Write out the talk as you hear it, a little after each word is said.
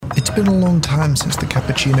been a long time since the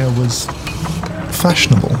cappuccino was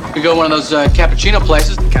fashionable. We go to one of those cappuccino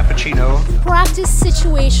places. Cappuccino. Practice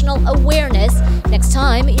situational awareness next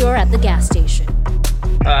time you're at the gas station.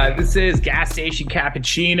 This is Gas Station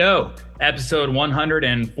Cappuccino, episode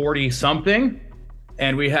 140-something.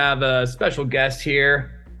 And we have a special guest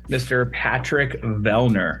here, Mr. Patrick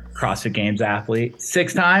Vellner, CrossFit Games athlete.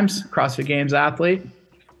 6 times CrossFit Games athlete.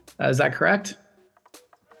 Is that correct?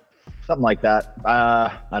 Something like that.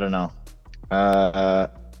 I don't know.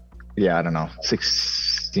 Yeah, I don't know.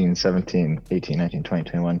 16, 17, 18, 19, 20,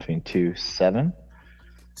 21, 22, 7.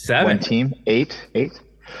 7. One team. 8. 8,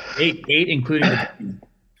 including the team.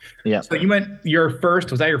 Yeah. So you went,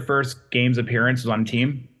 was that your first Games appearance was on a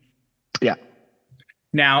team? Yeah.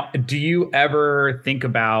 Now, do you ever think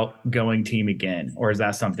about going team again, or is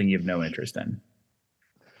that something you have no interest in?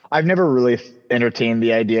 I've never really entertained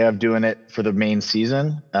the idea of doing it for the main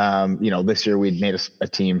season. This year we'd made a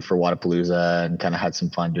team for Wodapalooza and kind of had some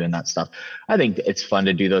fun doing that stuff. I think it's fun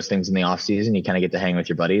to do those things in the off season. You kind of get to hang with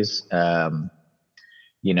your buddies.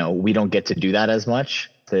 We don't get to do that as much.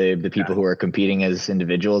 The people who are competing as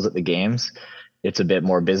individuals at the games, it's a bit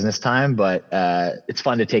more business time, but it's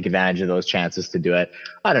fun to take advantage of those chances to do it.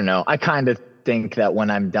 I don't know. I kind of think that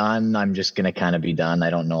when I'm done, I'm just going to kind of be done. I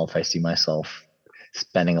don't know if I see myself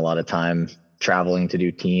spending a lot of time traveling to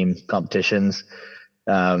do team competitions.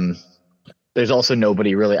 There's also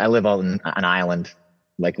nobody really. I live on an island,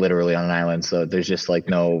 like literally on an island. So there's just like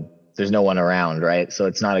there's no one around, right? So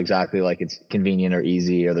it's not exactly like it's convenient or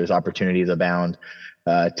easy, or there's opportunities abound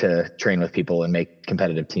to train with people and make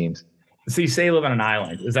competitive teams. So you say you live on an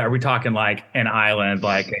island. Are we talking like an island,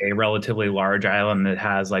 like a relatively large island that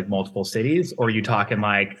has like multiple cities? Or are you talking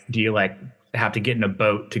like, do you like have to get in a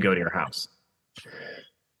boat to go to your house?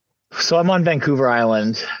 So I'm on Vancouver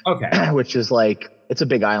Island, okay, which is like, it's a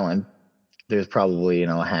big island. There's probably,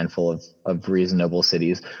 a handful of reasonable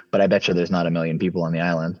cities, but I bet you there's not 1 million people on the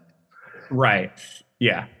island. Right.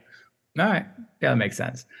 Yeah. All right. Yeah, that makes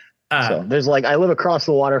sense. So there's I live across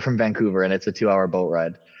the water from Vancouver, and it's a 2-hour boat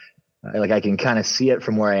ride. I can kind of see it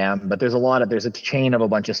from where I am, but there's a chain of a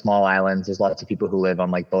bunch of small islands. There's lots of people who live on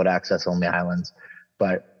boat access only islands.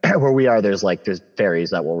 But where we are, there's ferries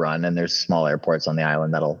that will run, and there's small airports on the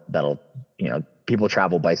island that'll people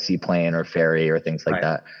travel by seaplane or ferry or things like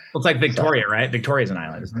that. Well, it's like Victoria, right? Victoria's an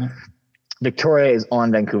island, isn't it? Victoria is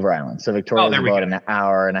on Vancouver Island. So Victoria is about an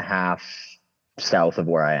hour and a half south of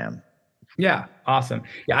where I am. Yeah. Awesome.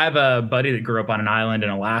 Yeah. I have a buddy that grew up on an island in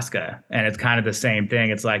Alaska, and it's kind of the same thing.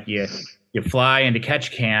 It's like you fly into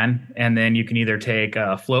Ketchikan, and then you can either take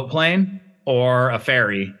a float plane or a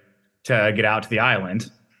ferry to get out to the island.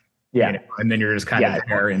 Yeah. And then you're just kind of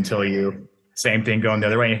there until same thing going the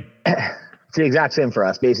other way. It's the exact same for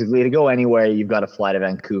us. Basically, to go anywhere, you've got to fly to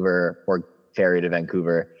Vancouver or ferry to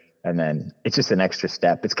Vancouver. And then it's just an extra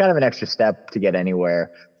step. It's kind of an extra step to get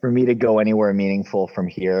anywhere. For me to go anywhere meaningful from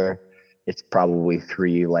here, it's probably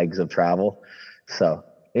 3 legs of travel. So,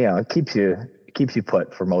 it keeps you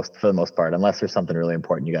put for the most part, unless there's something really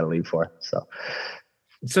important you got to leave for. So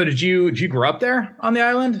did you grow up there on the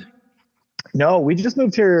island? No, we just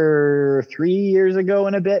moved here 3 years ago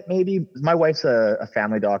and a bit, maybe. My wife's a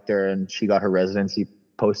family doctor, and she got her residency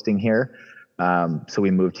posting here. So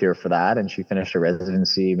we moved here for that, and she finished her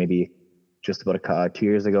residency maybe just about 2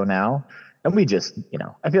 years ago now. And we just,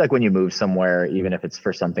 I feel like when you move somewhere, even if it's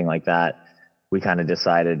for something like that, we kind of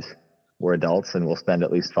decided we're adults and we'll spend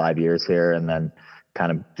at least 5 years here and then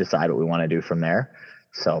kind of decide what we want to do from there.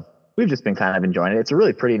 So we've just been kind of enjoying it. It's a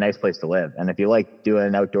really pretty nice place to live. And if you like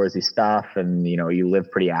doing outdoorsy stuff and, you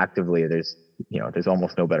live pretty actively, there's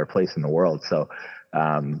almost no better place in the world. So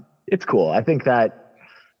it's cool. I think that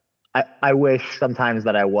I wish sometimes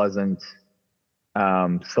that I wasn't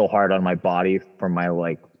so hard on my body for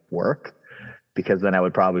my work, because then I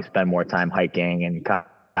would probably spend more time hiking and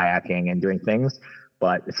kayaking and doing things.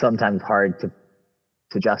 But it's sometimes hard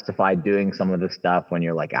to justify doing some of the stuff when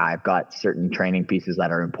you're I've got certain training pieces that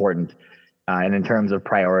are important. And in terms of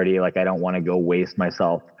priority, I don't want to go waste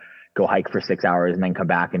myself, go hike for 6 hours and then come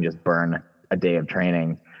back and just burn a day of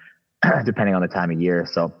training, depending on the time of year.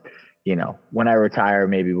 So, when I retire,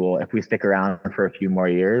 maybe if we stick around for a few more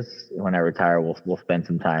years, when I retire, we'll spend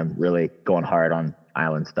some time really going hard on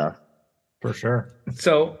island stuff. For sure.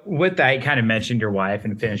 So with that, you kind of mentioned your wife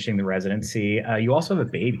and finishing the residency. You also have a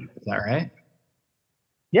baby. Is that right?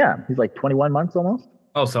 Yeah. He's 21 months almost.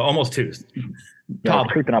 Oh, so almost 2. Yeah,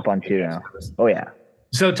 creeping up on 2 now. Oh, yeah.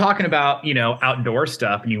 So talking about, outdoor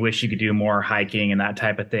stuff, and you wish you could do more hiking and that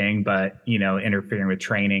type of thing, but, interfering with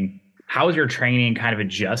training. How has your training kind of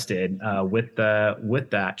adjusted with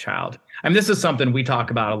that child? I mean, this is something we talk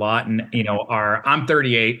about a lot, and, I'm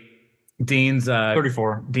 38. Dean's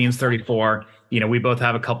 34. Dean's 34. We both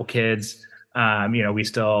have a couple kids. We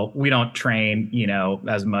don't train,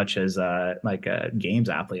 as much as like a games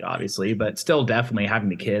athlete, obviously, but still definitely having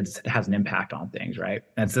the kids has an impact on things, right?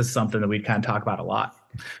 And it's just something that we kind of talk about a lot.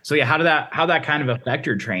 So yeah, how that kind of affect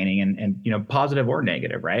your training and positive or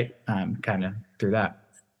negative, right? Kind of through that.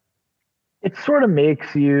 It sort of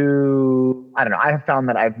makes you, I don't know. I have found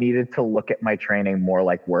that I've needed to look at my training more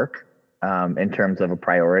like work, in terms of a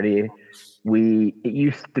priority. It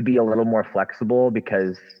used to be a little more flexible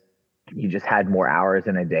because you just had more hours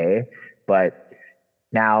in a day. But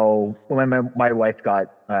now when my wife got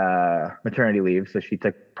maternity leave, so she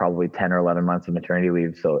took probably 10 or 11 months of maternity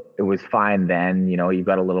leave. So it was fine then, you've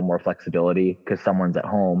got a little more flexibility because someone's at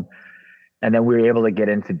home. And then we were able to get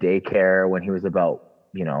into daycare when he was about,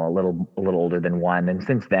 a little older than 1. And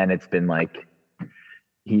since then it's been like,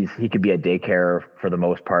 he could be at daycare for the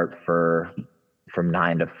most part from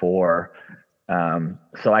 9 to 4.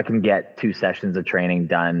 So I can get 2 sessions of training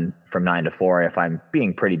done from 9 to 4 if I'm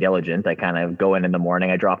being pretty diligent. I kind of go in the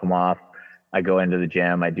morning, I drop them off, I go into the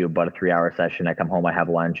gym, I do about a 3-hour session, I come home, I have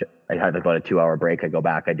lunch, I have about a 2-hour break, I go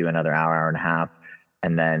back, I do another hour and a half,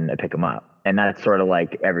 and then I pick them up. And that's sort of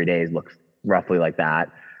like every day looks roughly like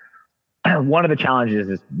that. One of the challenges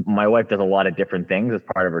is my wife does a lot of different things as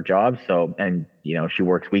part of her job. So, and she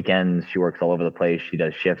works weekends, she works all over the place, she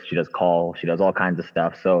does shifts, she does call, she does all kinds of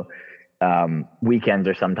stuff. So weekends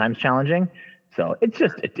are sometimes challenging. So it's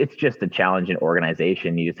just a challenge in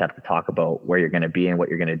organization. You just have to talk about where you're going to be and what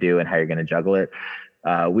you're going to do and how you're going to juggle it.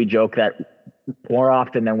 We joke that more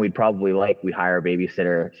often than we'd probably like, we hire a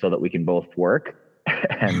babysitter so that we can both work.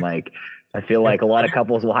 And I feel like a lot of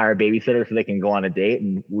couples will hire a babysitter so they can go on a date,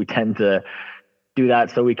 and we tend to do that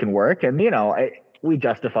so we can work. And, we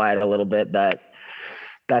justify it a little bit that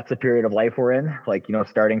that's the period of life we're in,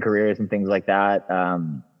 starting careers and things like that.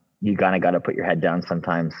 You kind of got to put your head down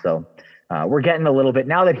sometimes. So we're getting a little bit,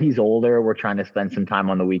 now that he's older, we're trying to spend some time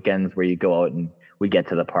on the weekends where you go out and we get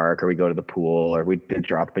to the park or we go to the pool, or we did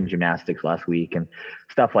drop in gymnastics last week and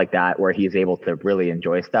stuff like that, where he's able to really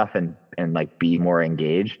enjoy stuff and be more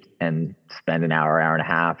engaged and spend an hour and a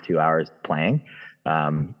half, 2 hours playing.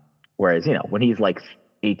 Whereas, when he's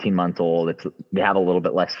 18 months old, they have a little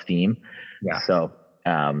bit less steam. Yeah. So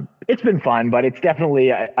it's been fun, but it's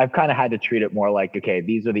definitely, I've kind of had to treat it more like, okay,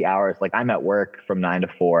 these are the hours, I'm at work from 9 to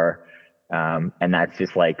 4. And that's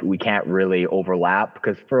just we can't really overlap,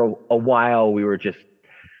 because for a while we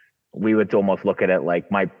would almost look at it like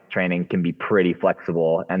my training can be pretty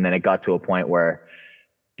flexible. And then it got to a point where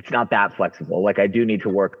it's not that flexible. I do need to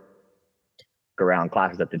work around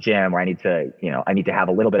classes at the gym, or I need to have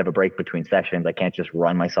a little bit of a break between sessions. I can't just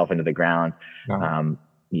run myself into the ground. No.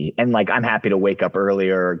 And I'm happy to wake up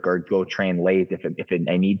earlier or go train late if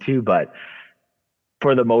I need to, but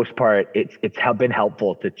for the most part, it's been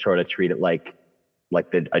helpful to sort of treat it like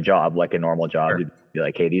a job, like a normal job. Sure. You'd be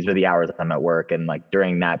like, hey, these are the hours I'm at work, and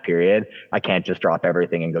during that period, I can't just drop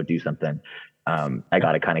everything and go do something. I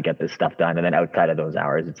got to kind of get this stuff done, and then outside of those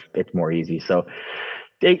hours, it's more easy. So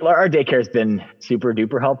our daycare has been super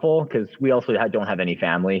duper helpful, because we also don't have any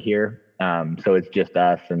family here, so it's just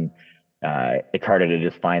us, and it's harder to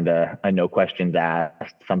just find a no questions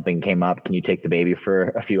asked. Something came up, can you take the baby for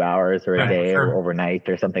a few hours or a day or overnight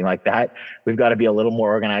or something like that? We've got to be a little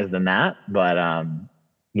more organized than that, but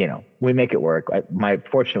we make it work.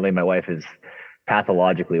 Fortunately, my wife is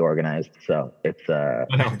pathologically organized, so it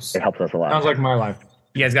helps us a lot. Sounds like my life.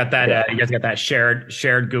 You guys got that? Yeah. You guys got that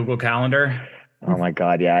shared Google Calendar? Oh my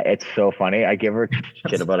God, yeah, it's so funny. I give her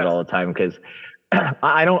shit about it all the time, because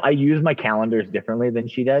I use my calendars differently than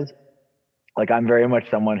she does. I'm very much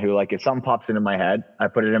someone who, if something pops into my head, I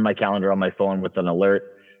put it in my calendar on my phone with an alert,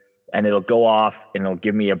 and it'll go off and it'll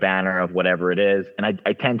give me a banner of whatever it is. And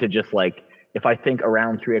I tend to just if I think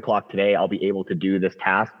around 3:00 today, I'll be able to do this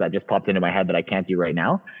task that just popped into my head that I can't do right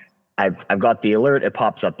now. I've got the alert. It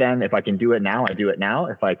pops up then. If I can do it now, I do it now.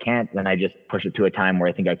 If I can't, then I just push it to a time where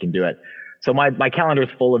I think I can do it. So my calendar is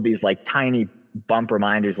full of these tiny bump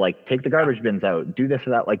reminders, take the garbage bins out, do this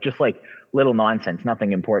or that, just little nonsense,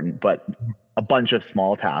 nothing important, but a bunch of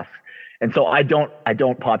small tasks. And so I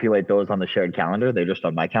don't populate those on the shared calendar. They're just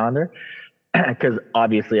on my calendar, because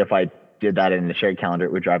obviously if I did that in the shared calendar,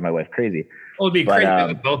 it would drive my wife crazy. Well, it'd be crazy.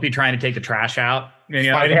 We'd both be trying to take the trash out.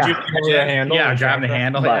 Driving the handle. Yeah, driving the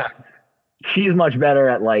handle. Yeah. She's much better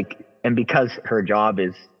at and because her job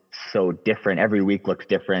is so different, every week looks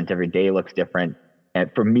different, every day looks different.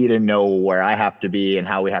 And for me to know where I have to be and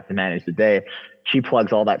how we have to manage the day, she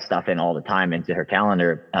plugs all that stuff in all the time into her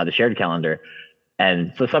calendar, the shared calendar.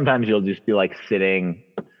 And so sometimes you'll just be sitting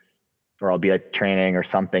or I'll be at training or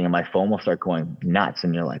something, and my phone will start going nuts,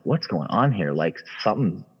 and you're like, "What's going on here? Like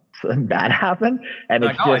something bad happened?" And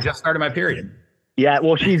like, it's I just started my period. Yeah,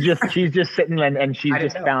 well, she's just sitting and she's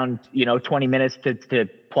just found 20 minutes to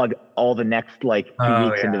plug all the next like 2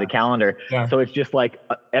 weeks into the calendar. Yeah. So it's just like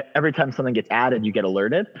every time something gets added, you get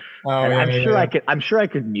alerted. Oh, and yeah, I'm sure I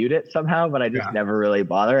could mute it somehow, but I just never really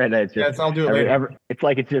bother. And it's just I'll do it later. it's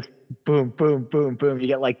like it's just boom, boom, boom, boom. You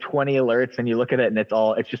get like 20 alerts, and you look at it, and it's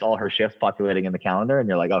just all her shifts populating in the calendar, and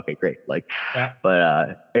you're like, okay, great. Like,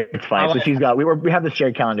 but it's fine. So we have the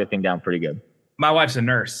shared calendar thing down pretty good. My wife's a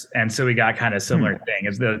nurse, and so we got kind of similar thing.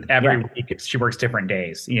 Is every week she works different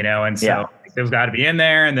days, and so there's got to be in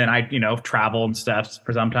there, and then I travel and stuff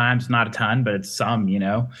for sometimes, not a ton, but it's some,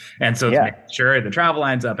 and so to make sure the travel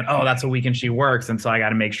lines up, and that's a weekend she works, and so I got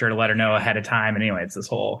to make sure to let her know ahead of time. And anyway, it's a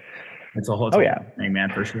whole thing, man,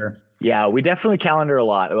 for sure. Yeah, we definitely calendar a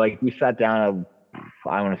lot. Like we sat down,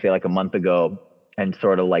 I want to say like a month ago, and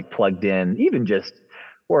sort of like plugged in. Even just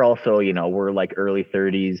we're also we're like early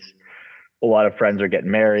 30s. A lot of friends are getting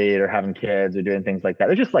married or having kids or doing things like that.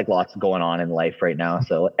 There's just like lots going on in life right now.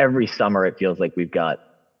 So every summer it feels like we've got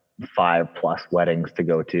 5+ weddings to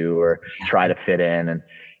go to or try to fit in.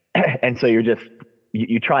 And so you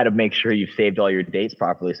try to make sure you've saved all your dates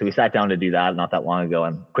properly. So we sat down to do that not that long ago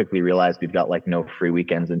and quickly realized we've got like no free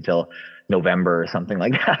weekends until November or something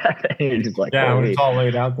like that. And you're just like, when it's all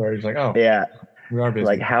laid out there, it's like, we are busy.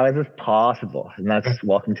 Like, how is this possible? And that's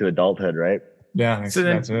welcome to adulthood, right? Yeah. So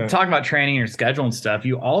then talking about training, your schedule and stuff,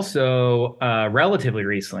 you also relatively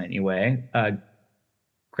recently anyway,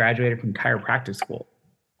 graduated from chiropractic school.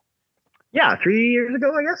 Yeah. 3 years ago,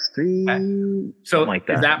 I guess. So like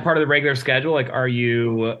that. Is that part of the regular schedule? Like, are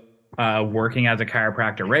you working as a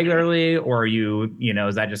chiropractor regularly, or are you,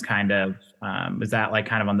 is that just kind of, is that like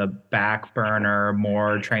kind of on the back burner,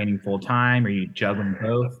 more training full time? Are you juggling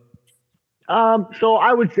both? So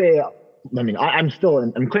I would say, I'm still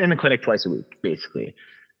in the clinic twice a week, basically.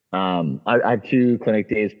 I have 2 clinic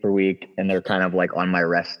days per week, and they're kind of like on my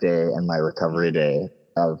rest day and my recovery day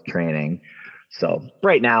of training. So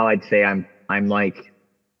right now I'd say I'm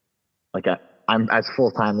as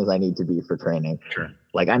full time as I need to be for training. Sure.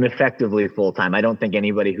 Like I'm effectively full time. I don't think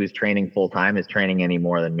anybody who's training full time is training any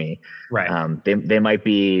more than me. Right. They might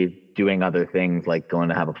be doing other things like going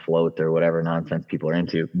to have a float or whatever nonsense people are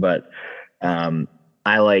into, but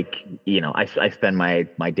I like, I spend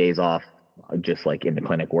my days off just like in the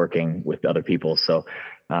clinic working with other people. So,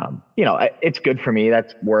 it's good for me.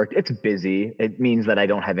 That's worked. It's busy. It means that I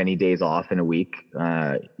don't have any days off in a week.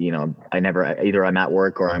 Either I'm at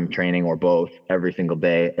work or I'm training or both every single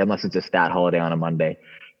day, unless it's a stat holiday on a Monday.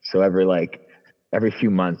 So every few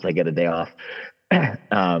months I get a day off.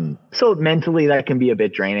 So mentally that can be a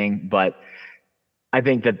bit draining, but I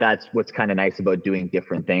think that's what's kind of nice about doing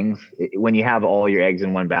different things. When you have all your eggs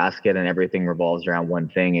in one basket and everything revolves around one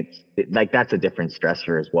thing, that's a different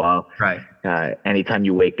stressor as well. Right. Anytime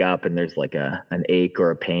you wake up and there's like an ache or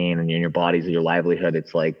a pain in your body's your livelihood,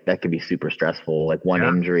 it's like that can be super stressful. Like one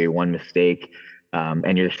injury, one mistake,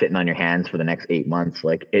 and you're sitting on your hands for the next 8 months.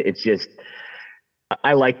 Like it's just,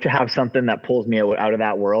 I like to have something that pulls me out of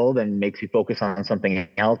that world and makes you focus on something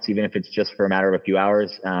else, even if it's just for a matter of a few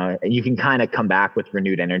hours. And you can kind of come back with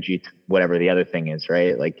renewed energy to whatever the other thing is,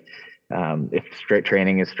 right? Like if straight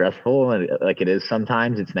training is stressful, like it is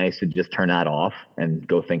sometimes, it's nice to just turn that off and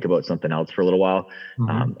go think about something else for a little while.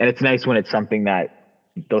 And it's nice when it's something that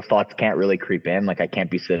those thoughts can't really creep in. Like I can't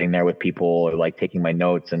be sitting there with people or like taking my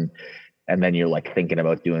notes and then you're like thinking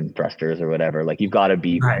about doing thrusters or whatever. Like you've got to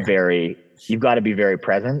be very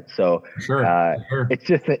present. So it's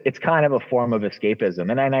just, it's kind of a form of escapism.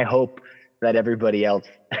 And I hope that everybody else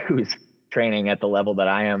who's training at the level that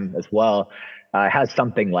I am as well, has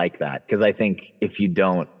something like that. Cause I think if you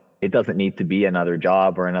don't, it doesn't need to be another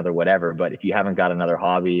job or another whatever, but if you haven't got another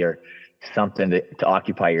hobby or something to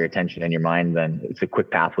occupy your attention and your mind, then it's a quick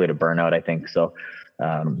pathway to burnout, I think. So,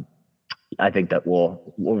 I think that we'll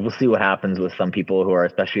see what happens with some people who are,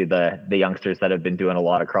 especially the youngsters that have been doing a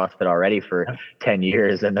lot of CrossFit already for 10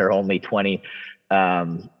 years and they're only 20.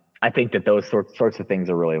 I think that those sorts of things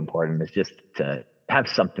are really important. It's just to have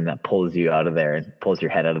something that pulls you out of there and pulls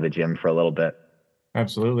your head out of the gym for a little bit.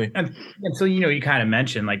 Absolutely. And so, you kind of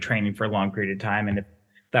mentioned like training for a long period of time. And if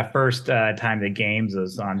that first time the games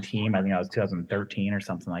was on team, I think that was 2013 or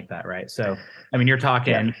something like that, right? So, I mean, you're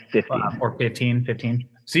talking 15.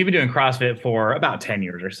 So you've been doing CrossFit for about 10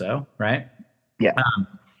 years or so, right? Yeah.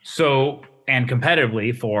 And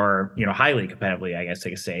competitively for, highly competitively, I guess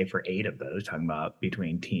I could say, for 8 of those, talking about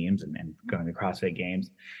between teams and going to CrossFit games,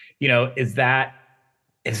 as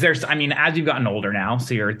you've gotten older now,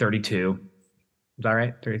 so you're 32, is that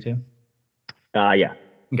right? 32? Yeah.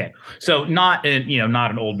 Okay. So not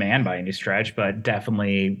an old man by any stretch, but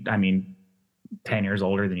definitely, I mean, 10 years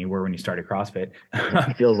older than you were when you started CrossFit.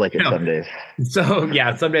 It feels like it some days. So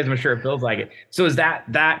yeah, some days I'm sure it feels like it. So is that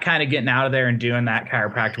kind of getting out of there and doing that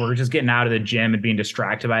chiropractic work, just getting out of the gym and being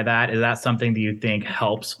distracted by that? Is that something that you think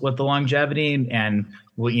helps with the longevity and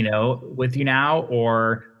with you now?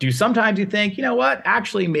 Or do sometimes you think, you know what,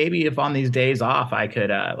 actually, maybe if on these days off, I could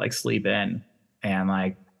like sleep in and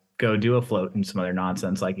like go do a float and some other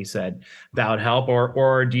nonsense, like you said, that would help?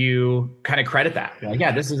 Or do you kind of credit that? Like,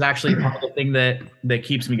 yeah, this is actually part of the thing that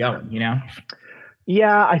keeps me going,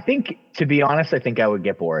 Yeah, I think, to be honest, I think I would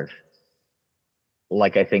get bored.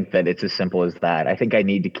 Like, I think that it's as simple as that. I think I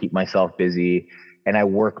need to keep myself busy, and I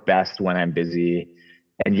work best when I'm busy.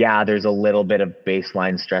 And yeah, there's a little bit of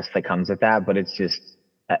baseline stress that comes with that, but it's just,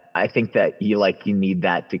 I think that you need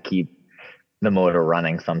that to keep the motor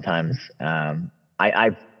running sometimes.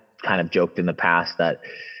 I've kind of joked in the past that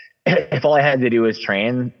if all I had to do was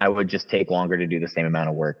train, I would just take longer to do the same amount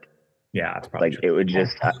of work. Yeah, it's probably like true. It would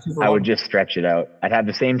just, I would just stretch it out. I'd have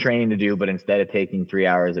the same training to do, but instead of taking 3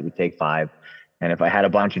 hours, it would take 5. And if I had a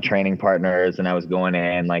bunch of training partners and I was going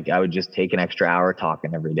in, I would just take an extra hour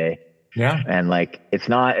talking every day. Yeah. And it's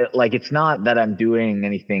not that I'm doing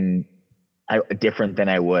anything different than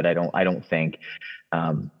I would. I don't think.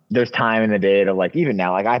 There's time in the day to even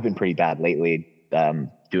now, I've been pretty bad lately,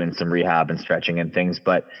 doing some rehab and stretching and things,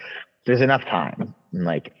 but there's enough time.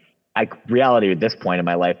 And reality at this point in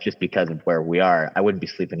my life, just because of where we are, I wouldn't be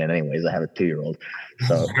sleeping in anyways. I have a 2-year-old.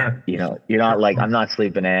 So, you're not I'm not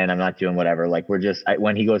sleeping in, I'm not doing whatever.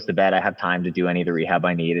 When he goes to bed, I have time to do any of the rehab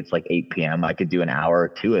I need. It's 8 PM. I could do an hour or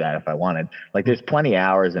 2 of that if I wanted. There's plenty of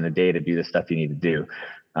hours in a day to do the stuff you need to do.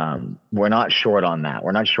 We're not short on that.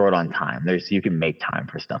 We're not short on time. You can make time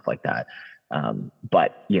for stuff like that.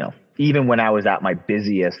 But even when I was at my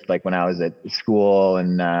busiest, when I was at school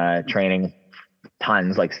and training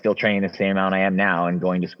tons, still training the same amount I am now and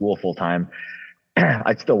going to school full time,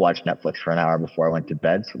 I'd still watch Netflix for an hour before I went to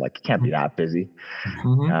bed. So you can't be that busy.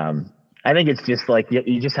 Mm-hmm. I think it's just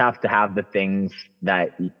you just have to have the things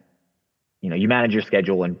that, you manage your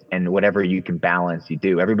schedule and whatever you can balance, you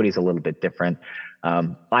do. Everybody's a little bit different.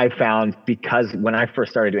 I found, because when I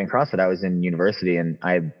first started doing CrossFit, I was in university and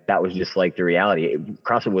that was just the reality.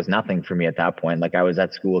 CrossFit was nothing for me at that point. I was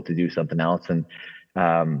at school to do something else. And,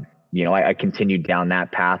 I continued down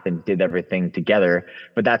that path and did everything together,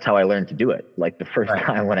 but that's how I learned to do it. The first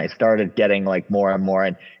time when I started getting more and more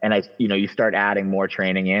and I, you start adding more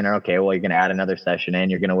training in, or, okay, well, you're going to add another session in,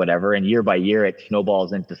 you're going to whatever. And year by year, it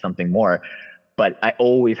snowballs into something more. But I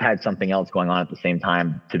always had something else going on at the same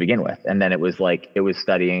time to begin with. And then it was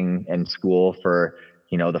studying in school for,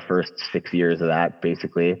 the first 6 years of that,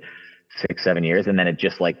 basically 6-7 years. And then it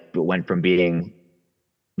just went from being,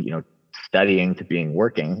 studying to being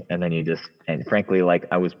working. And then and frankly,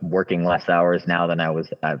 I was working less hours now than I was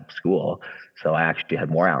at school. So I actually had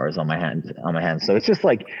more hours on my hands. So it's just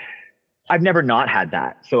I've never not had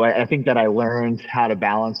that. So I think that I learned how to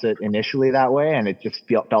balance it initially that way. And it just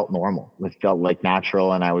felt normal. It felt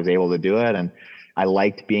natural, and I was able to do it. And I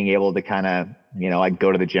liked being able to kind of, I'd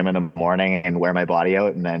go to the gym in the morning and wear my body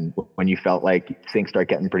out. And then when you felt things start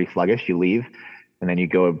getting pretty sluggish, you leave, and then you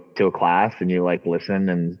go to a class and you listen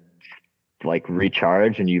and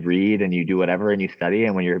recharge, and you read and you do whatever and you study.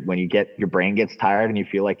 And when your brain gets tired and you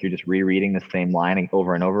feel like you're just rereading the same line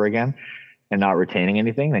over and over again and not retaining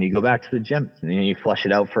anything, then you go back to the gym and then you flush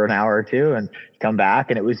it out for an hour or two and come back.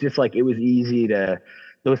 And it was just it was easy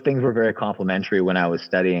those things were very complimentary when I was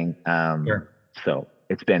studying. Sure. So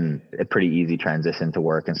it's been a pretty easy transition to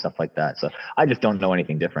work and stuff like that. So I just don't know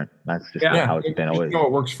anything different. That's just how it's been always. You know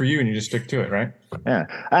what works for you and you just stick to it, right? Yeah.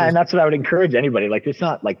 And that's what I would encourage anybody. It's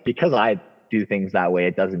not because I do things that way,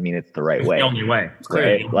 it doesn't mean it's the right way. The only way. It's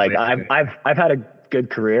clear. Right? I've had a good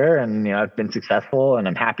career, and I've been successful, and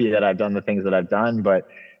I'm happy that I've done the things that I've done. But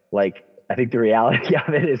I think the reality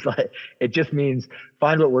of it is it just means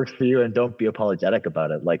find what works for you and don't be apologetic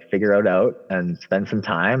about it. Figure it out and spend some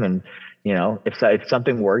time. And if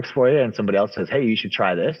something works for you and somebody else says, hey, you should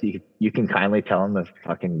try this, you can kindly tell them to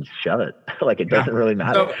fucking shove it. It doesn't really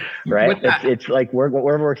matter, right? It's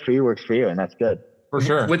whatever works for you, and that's good. For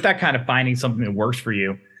sure. With that kind of finding something that works for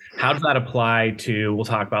you, how does that apply to, we'll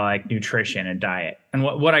talk about nutrition and diet. And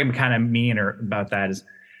what I kind of mean about that is,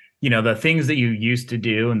 the things that you used to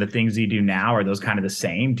do and the things you do now, are those kind of the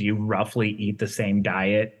same? Do you roughly eat the same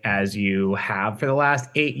diet as you have for the last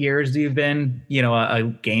 8 years that you've been, a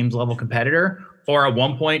games level competitor? Or at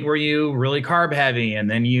one point were you really carb heavy and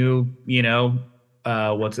then you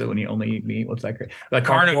what's it when you only eat meat? What's that? Like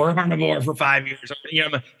carnivore for 5 years. You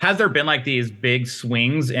know, has there been like these big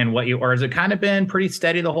swings in what you, or has it kind of been pretty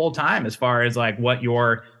steady the whole time as far as like what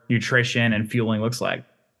your nutrition and fueling looks like?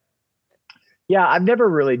 Yeah, I've never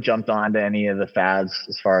really jumped onto any of the fads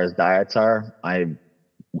as far as diets are. I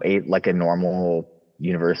ate like a normal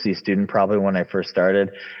university student probably when I first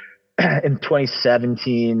started. In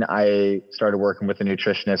 2017, I started working with a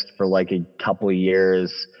nutritionist for like a couple of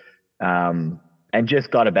years, and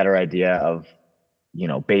just got a better idea of, you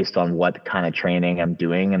know, based on what kind of training I'm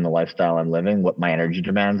doing and the lifestyle I'm living, what my energy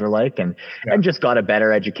demands are like, and just got a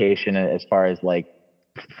better education as far as like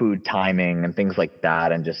food timing and things like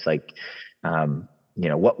that, and just like, you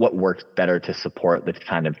know, what works better to support the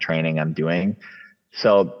kind of training I'm doing.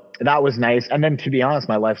 So that was nice. And then, to be honest,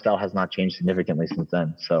 my lifestyle has not changed significantly since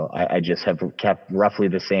then. So I just have kept roughly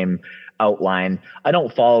the same outline. I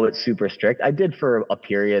don't follow it super strict. I did for a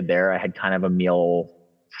period there. I had kind of a meal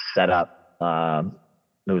set up.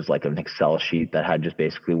 It was like an Excel sheet that had just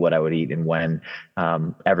basically what I would eat and when,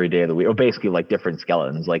 every day of the week, or basically like different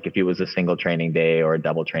skeletons. Like if it was a single training day or a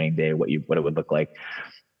double training day, what it would look like.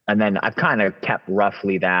 And then I've kind of kept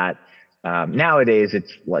roughly that. Nowadays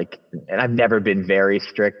it's like, and I've never been very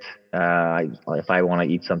strict. If I want to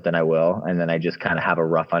eat something, I will. And then I just kind of have a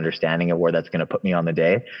rough understanding of where that's going to put me on the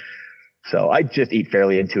day. So I just eat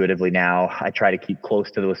fairly intuitively now. I try to keep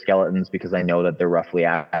close to those skeletons because I know that they're roughly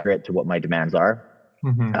accurate to what my demands are.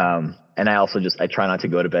 Mm-hmm. And I also I try not to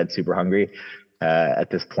go to bed super hungry.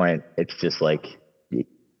 At this point, it's just like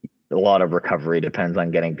a lot of recovery depends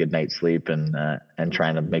on getting good night's sleep and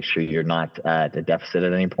trying to make sure you're not at a deficit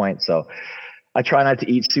at any point. So I try not to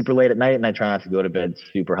eat super late at night, and I try not to go to bed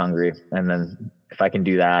super hungry. And then if I can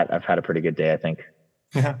do that, I've had a pretty good day, I think.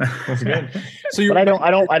 Yeah, that's good. So but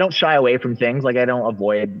I don't shy away from things. Like I don't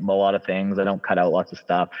avoid a lot of things. I don't cut out lots of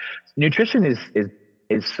stuff. Nutrition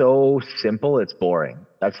is so simple. It's boring.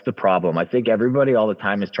 That's the problem. I think everybody all the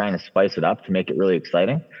time is trying to spice it up to make it really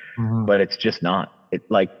exciting, but it's just not.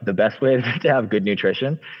 Like the best way to have good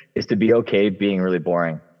nutrition is to be okay being really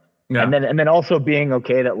boring. Yeah. And then also being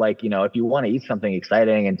okay that, like, you know, if you want to eat something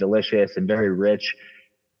exciting and delicious and very rich,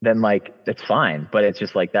 then like that's fine. But it's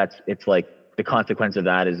just like it's like the consequence of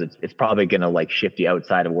that is it's probably going to like shift you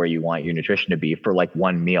outside of where you want your nutrition to be for like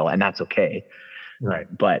one meal, and that's okay. Right.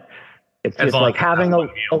 But it's just like having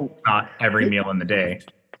not every meal in the day.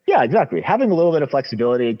 Yeah, exactly. Having a little bit of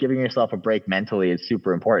flexibility, giving yourself a break mentally is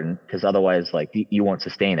super important, because otherwise like you won't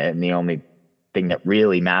sustain it. And the only thing that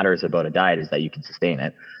really matters about a diet is that you can sustain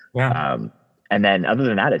it. Yeah. And then other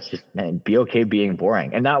than that, it's just, man, be okay being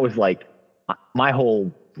boring. And that was like, my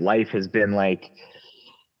whole life has been like,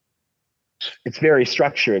 it's very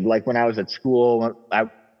structured. Like when I was at school,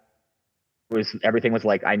 everything was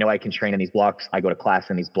like, I know I can train in these blocks. I go to class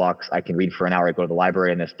in these blocks. I can read for an hour. I go to the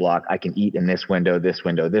library in this block. I can eat in this window, this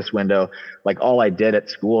window, this window. Like all I did at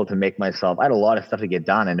school to make myself, I had a lot of stuff to get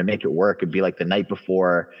done, and to make it work, it'd be like the night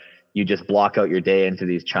before, you just block out your day into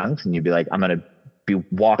these chunks, and you'd be like, I'm going to be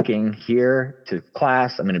walking here to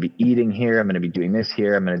class. I'm going to be eating here. I'm going to be doing this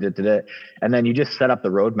here. I'm going to do it. And then you just set up the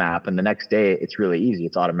roadmap, and the next day it's really easy.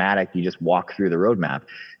 It's automatic. You just walk through the roadmap.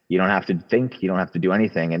 You don't have to think, you don't have to do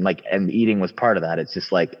anything. And eating was part of that. It's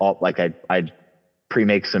just like, I'd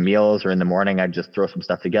pre-make some meals, or in the morning, I'd just throw some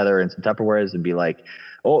stuff together in some Tupperwares and be like,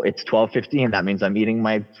 oh, it's 12:15. That means I'm eating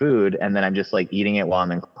my food. And then I'm just like eating it while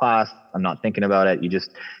I'm in class. I'm not thinking about it.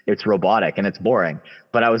 It's robotic and it's boring.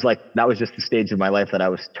 But I was like, that was just the stage of my life that I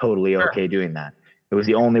was totally okay doing that. It was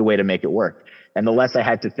the only way to make it work. And the less I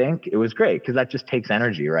had to think, it was great, because that just takes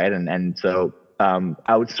energy, right? And so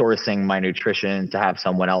outsourcing my nutrition to have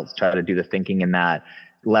someone else try to do the thinking in that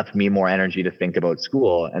left me more energy to think about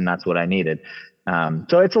school, and that's what I needed.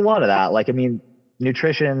 So it's a lot of that. Like, I mean,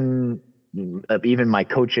 nutrition, even my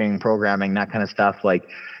coaching, programming, that kind of stuff. Like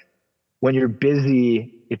when you're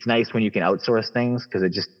busy, it's nice when you can outsource things, because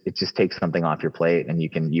it just takes something off your plate, and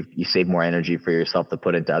you save more energy for yourself to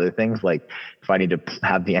put into other things. Like if I need to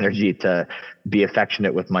have the energy to be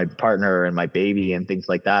affectionate with my partner and my baby and things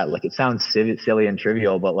like that, like it sounds silly and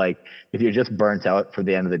trivial, but like if you're just burnt out for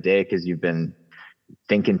the end of the day because you've been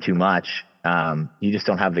thinking too much, you just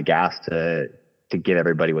don't have the gas to give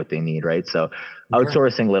everybody what they need, right? So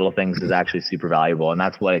outsourcing little things is actually super valuable, and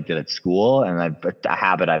that's what I did at school, and a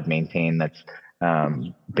habit I've maintained that's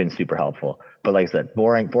been super helpful. But like I said,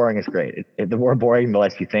 boring is great. The more boring, the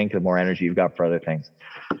less you think, the more energy you've got for other things.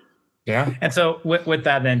 Yeah. And so with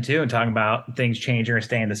that then too, and talking about things changing or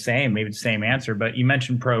staying the same, maybe the same answer, but you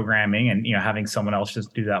mentioned programming and, you know, having someone else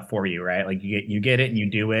just do that for you, right? Like you get it and you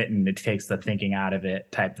do it, and it takes the thinking out of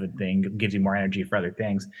it type of thing, gives you more energy for other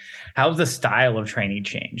things. How's the style of training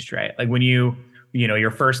changed, right? Like when you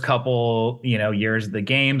your first couple, years of the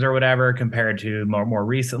games or whatever compared to more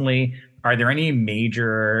recently, are there any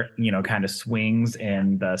major, kind of swings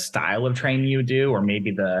in the style of training you do, or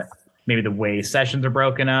maybe the way sessions are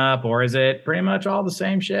broken up, or is it pretty much all the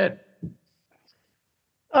same shit?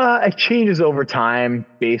 It changes over time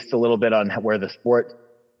based a little bit on where the sport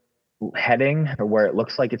heading or where it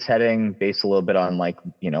looks like it's heading, based a little bit on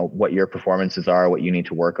what your performances are, what you need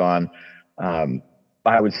to work on.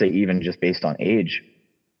 I would say even just based on age,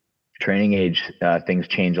 training age, things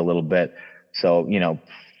change a little bit. So,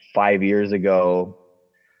 5 years ago,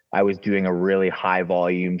 I was doing a really high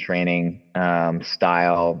volume training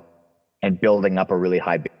style and building up a really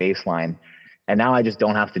high baseline. And now I just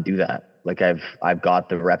don't have to do that. Like I've got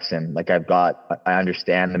the reps in, I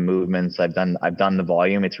understand the movements. I've done the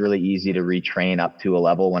volume. It's really easy to retrain up to a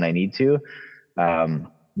level when I need to.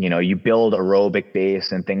 You build aerobic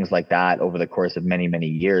base and things like that over the course of many, many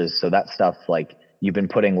years. So that stuff, you've been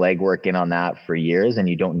putting legwork in on that for years, and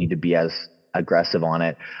you don't need to be as aggressive on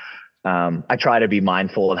it. I try to be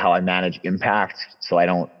mindful of how I manage impact so I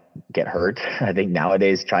don't get hurt. I think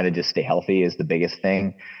nowadays trying to just stay healthy is the biggest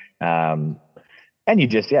thing. And you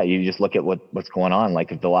just look at what's going on.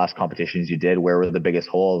 Like, if the last competitions you did, where were the biggest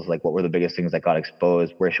holes? Like, what were the biggest things that got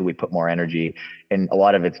exposed? Where should we put more energy? And a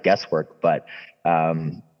lot of it's guesswork, but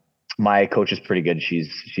my coach is pretty good. She's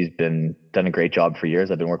done a great job for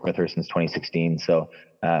years. I've been working with her since 2016. So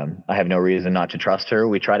I have no reason not to trust her.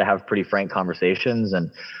 We try to have pretty frank conversations,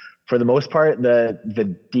 and for the most part,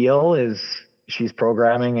 the deal is she's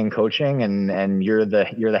programming and coaching, and you're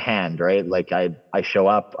the hand, right? Like, I show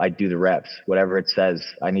up, I do the reps, whatever it says.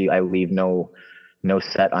 I leave no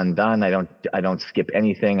set undone. I don't skip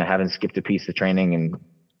anything. I haven't skipped a piece of training in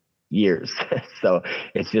years. So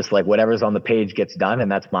it's just like whatever's on the page gets done, and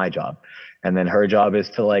that's my job. And then her job is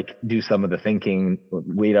to do some of the thinking,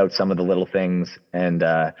 weed out some of the little things. And,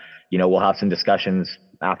 we'll have some discussions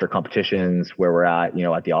after competitions where we're at,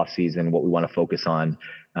 at the off season, what we want to focus on.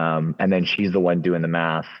 And then she's the one doing the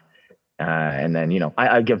math. And then,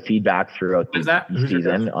 I give feedback throughout the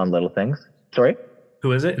season on little things. Sorry?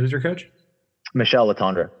 Who is it? Who's your coach? Michelle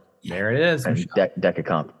Latondra. There it is. Deca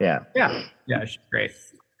Comp. Yeah. Yeah. Yeah. She's great.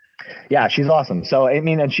 Yeah, she's awesome. So,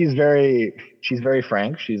 and she's very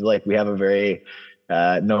frank. She's like, we have a very,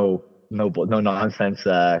 no nonsense,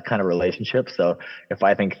 kind of relationship. So if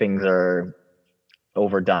I think things are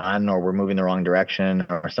overdone or we're moving the wrong direction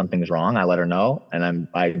or something's wrong, I let her know, and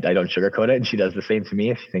I don't sugarcoat it. And she does the same to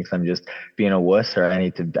me. If she thinks I'm just being a wuss or I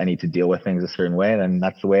need to deal with things a certain way, then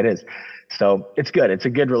that's the way it is. So it's good. It's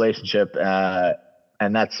a good relationship.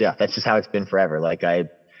 And that's just how it's been forever. Like, I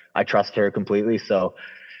trust her completely. So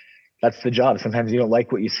that's the job. Sometimes you don't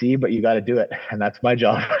like what you see, but you got to do it. And that's my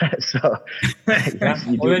job. So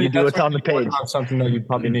you do what's on the page. Something that you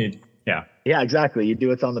probably need. Yeah. Yeah, exactly. You do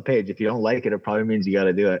what's on the page. If you don't like it, it probably means you got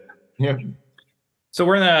to do it. Yeah. So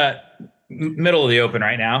we're in the middle of the Open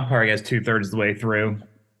right now, or I guess 2/3 of the way through.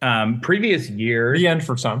 Previous years, the end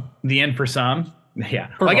for some. Yeah.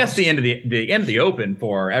 Well, I guess the end of the Open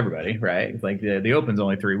for everybody, right? Like the Open's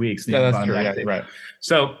only 3 weeks. Yeah, that's true. Yeah, right.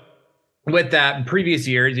 So with that, previous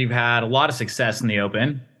years, you've had a lot of success in the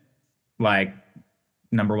Open, like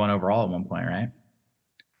number one overall at one point, right?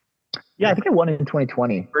 Yeah, I think I won in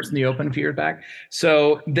 2020. First in the Open a few years back.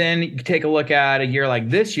 So then you take a look at a year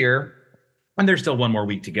like this year, and there's still one more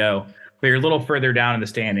week to go, but you're a little further down in the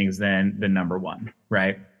standings than number one,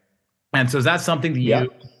 right? And so is that something that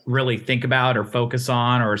you really think about or focus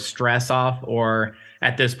on or stress off? Or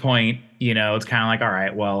at this point, it's kind of like, all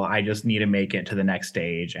right, well, I just need to make it to the next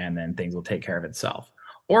stage and then things will take care of itself?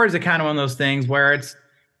 Or is it kind of one of those things where it's,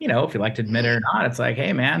 if you like to admit it or not, it's like,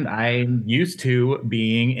 hey, man, I'm used to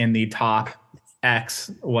being in the top X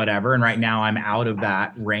whatever, and right now I'm out of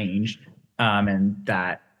that range. And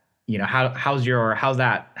that, how's your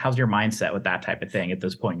mindset with that type of thing at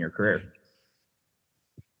this point in your career?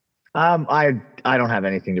 I don't have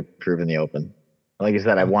anything to prove in the Open. Like I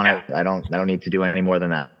said, I want it. I don't need to do any more than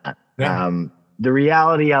that. Yeah. The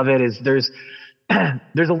reality of it is there's a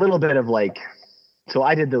little bit of so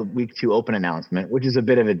I did the week 2 Open announcement, which is a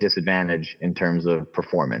bit of a disadvantage in terms of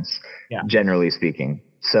performance, generally speaking.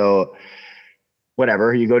 So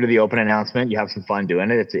whatever, you go to the Open announcement, you have some fun doing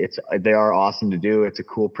it. They are awesome to do. It's a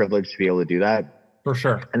cool privilege to be able to do that. For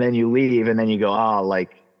sure. And then you leave and then you go,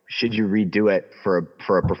 should you redo it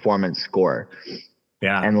for a performance score?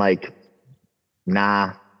 Yeah. And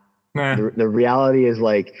nah. The reality is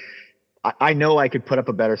I know I could put up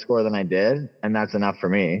a better score than I did, and that's enough for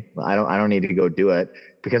me. I don't need to go do it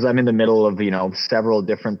because I'm in the middle of, several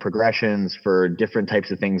different progressions for different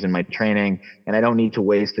types of things in my training. And I don't need to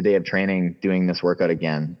waste a day of training doing this workout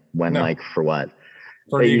again for what?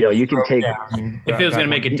 you can take. If it was going to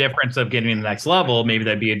make a difference of getting to the next level, maybe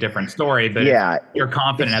that'd be a different story. But if you're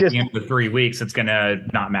confident at the end of the 3 weeks, it's going to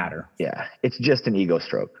not matter. Yeah, it's just an ego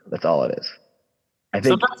stroke. That's all it is. I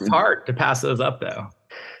think sometimes it's hard to pass those up, though.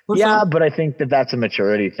 But I think that's a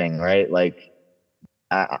maturity thing, right? Like,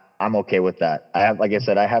 I'm okay with that. Like I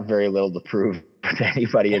said, I have very little to prove to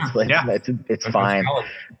anybody. It's fine.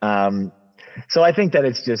 So I think that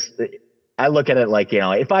it's just. I look at it like,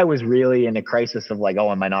 if I was really in a crisis of like, oh,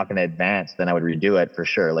 am I not going to advance? Then I would redo it for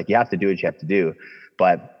sure. Like, you have to do what you have to do.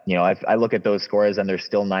 But, I look at those scores and they're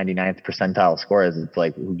still 99th percentile scores. It's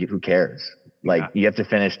like, who cares? Like, you have to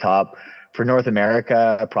finish top for North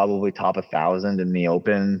America, probably top 1,000 in the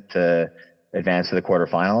Open to advance to the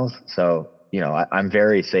quarterfinals. So, I'm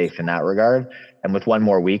very safe in that regard. And with one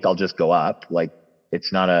more week, I'll just go up. Like,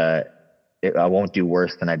 it's not I won't do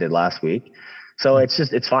worse than I did last week. So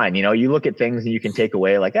it's fine. You look at things and you can take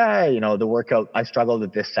away like, the workout, I struggled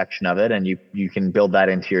with this section of it, and you can build that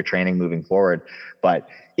into your training moving forward. But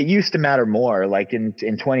it used to matter more. Like in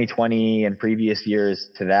 2020 and previous years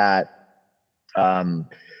to that,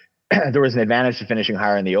 there was an advantage to finishing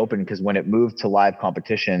higher in the Open, because when it moved to live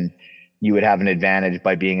competition, you would have an advantage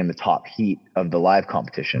by being in the top heat of the live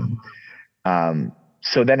competition.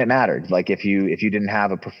 So then it mattered. Like if you didn't have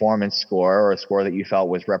a performance score or a score that you felt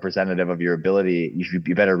was representative of your ability,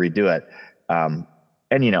 you better redo it.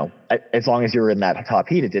 And as long as you were in that top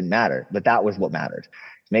heat, it didn't matter. But that was what mattered,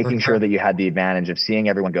 making sure that you had the advantage of seeing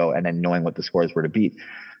everyone go and then knowing what the scores were to beat.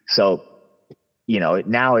 So,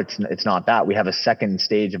 now it's not that. We have a second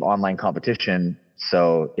stage of online competition,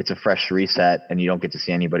 so it's a fresh reset, and you don't get to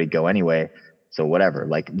see anybody go anyway. So whatever.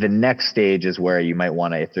 Like the next stage is where you might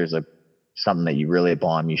want to, if there's something that you really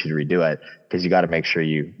bomb, you should redo it, because you got to make sure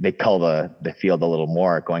they cull the field a little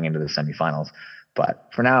more going into the semifinals. But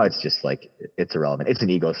for now, it's just like, it's irrelevant. It's an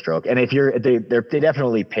ego stroke. And if they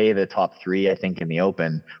definitely pay the top 3, I think, in the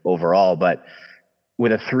Open overall. But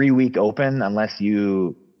with a 3-week Open, unless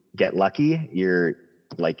you get lucky, you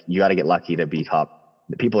got to get lucky to be top.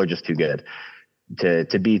 The people are just too good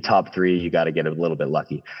to be top 3. You got to get a little bit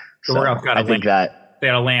lucky. So I think that. They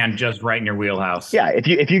gotta land just right in your wheelhouse. Yeah, if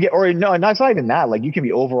you get, or no, not even that. Like, you can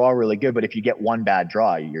be overall really good, but if you get one bad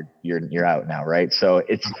draw, you're out now, right? So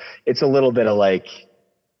it's a little bit of like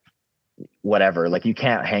whatever. Like, you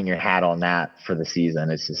can't hang your hat on that for the season.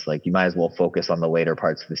 It's just like, you might as well focus on the later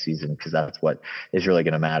parts of the season, because that's what is really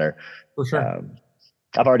going to matter. For sure.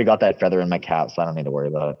 I've already got that feather in my cap, so I don't need to worry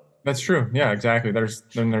about it. That's true. Yeah, exactly. There's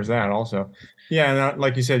that also. Yeah, and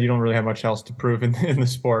like you said, you don't really have much else to prove in the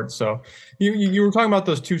sport. So you were talking about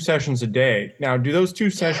those 2 sessions a day. Now, do those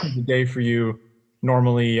 2 sessions a day for you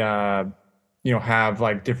normally, have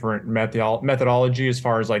like different methodology as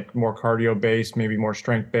far as like more cardio based, maybe more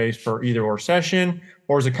strength based for either or session,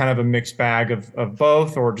 or is it kind of a mixed bag of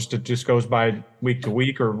both, or it just goes by week to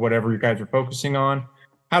week, or whatever you guys are focusing on?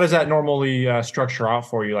 How does that normally structure out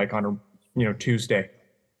for you, like on a Tuesday?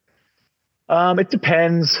 It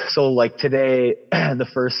depends. So like today, the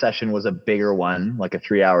first session was a bigger one, like a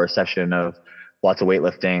 3-hour session of lots of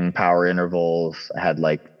weightlifting, power intervals. I had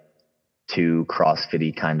like 2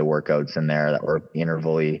 CrossFit-y kind of workouts in there that were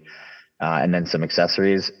interval-y, and then some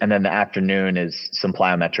accessories. And then the afternoon is some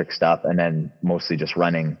plyometric stuff, and then mostly just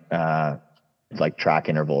running, like track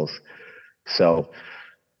intervals. So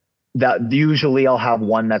that usually I'll have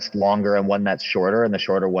one that's longer and one that's shorter, and the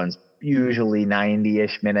shorter one's usually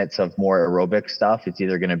 90-ish minutes of more aerobic stuff. It's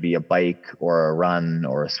either going to be a bike or a run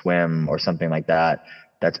or a swim or something like that.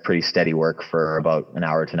 That's pretty steady work for about an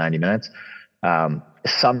hour to 90 minutes.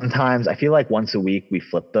 Sometimes I feel like once a week we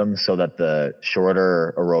flip them so that the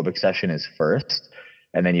shorter aerobic session is first,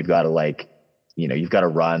 and then you've got to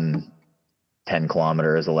run 10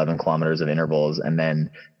 kilometers, 11 kilometers of intervals, and then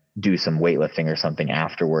do some weightlifting or something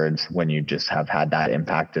afterwards when you just have had that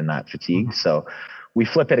impact and that fatigue. So we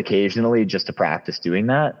flip it occasionally just to practice doing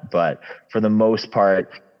that. But for the most part,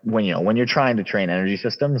 when you're trying to train energy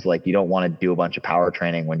systems, like, you don't want to do a bunch of power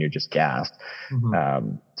training when you're just gassed.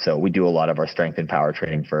 So we do a lot of our strength and power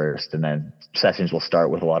training first, and then sessions will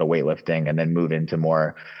start with a lot of weightlifting and then move into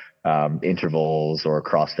more intervals or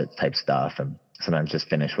CrossFit type stuff, and sometimes just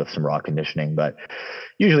finish with some raw conditioning. But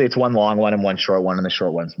usually it's one long one and one short one, and the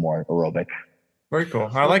short one's more aerobic. Very cool.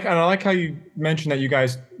 I like how you mentioned that you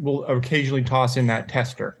guys will occasionally toss in that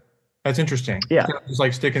tester. That's interesting. Yeah. Just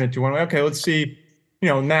like sticking it to one way. Okay, let's see.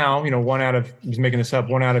 Now, he's making this up,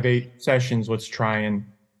 1 out of 8 sessions. Let's try and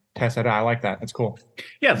test that out. I like that. That's cool.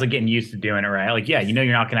 Yeah, it's like getting used to doing it, right? Like, you're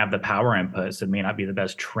not going to have the power input, so it may not be the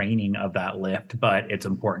best training of that lift, but it's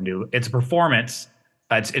important it's a performance.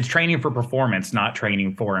 It's training for performance, not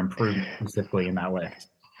training for improvement specifically in that lift.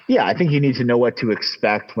 Yeah, I think you need to know what to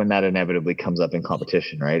expect when that inevitably comes up in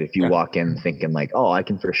competition, right? If you walk in thinking like, oh, I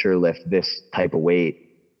can for sure lift this type of weight,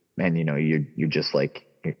 and you're just like,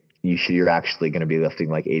 you're actually going to be lifting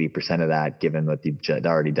like 80% of that given what you've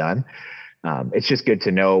already done. It's just good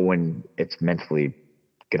to know when it's mentally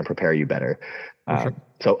going to prepare you better. Sure.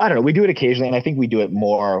 So I don't know, we do it occasionally, and I think we do it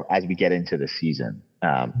more as we get into the season.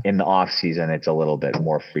 In the off season, it's a little bit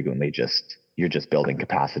more frequently you're just building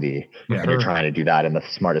capacity, and you're trying to do that in the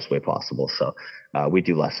smartest way possible. So we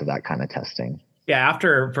do less of that kind of testing. Yeah,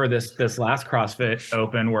 for this last CrossFit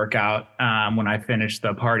Open workout, when I finished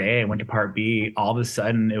the part A, I went to part B. All of a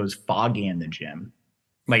sudden, it was foggy in the gym.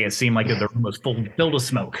 Like it seemed like the room was filled with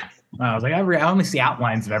smoke. I was like, I only see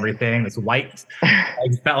outlines of everything. It's white. I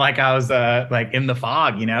felt like I was like in the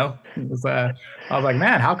fog. It was, I was like,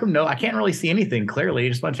 man, how come I can't really see anything clearly?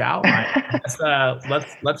 Just a bunch of outlines.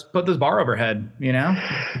 Let's put this bar overhead.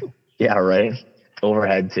 Yeah, right.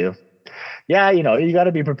 Overhead too. Yeah, you got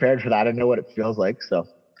to be prepared for that and know what it feels like. So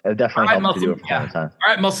it definitely helps to do it from time to time.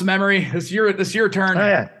 All right, muscle memory. This is your turn. Oh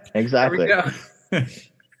yeah, exactly. There we go.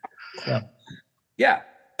 So, yeah.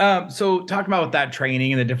 So talking about that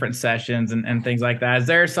training and the different sessions and things like that, is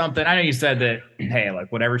there something, I know you said that, hey,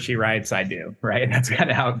 like whatever she writes, I do, right? That's kind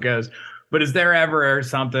of how it goes. But is there ever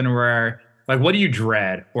something where, like, what do you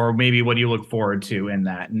dread, or maybe what do you look forward to in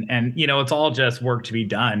that? And it's all just work to be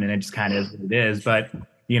done, and it just kind of is what it is. But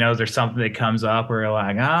is there something that comes up where you're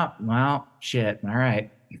like, oh, well, shit, all right,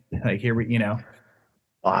 like here we, Well,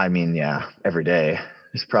 I mean, yeah, every day.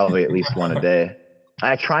 There's probably at least one a day.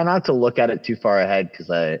 I try not to look at it too far ahead, because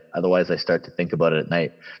otherwise I start to think about it at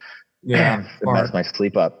night. Yeah, it messes my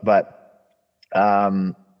sleep up. But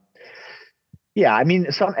yeah, I mean,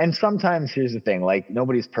 sometimes here's the thing, like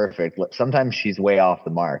nobody's perfect. Sometimes she's way off the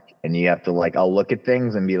mark, and you have to I'll look at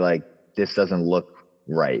things and be like, this doesn't look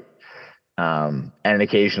right. And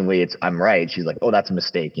occasionally I'm right. She's like, oh, that's a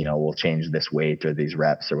mistake. We'll change this weight or these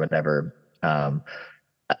reps or whatever.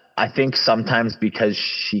 I think sometimes because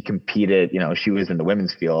she competed, she was in the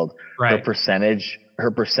women's field, right.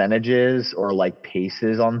 her percentages or like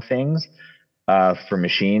paces on things, for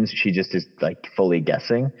machines, she just is like fully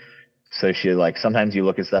guessing. So she sometimes you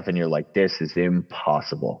look at stuff and you're like, this is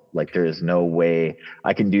impossible. Like there is no way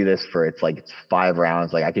I can do this it's 5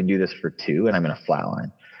 rounds. Like I can do this for 2 and I'm in a flat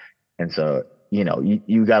line. And so,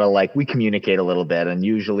 you gotta we communicate a little bit. And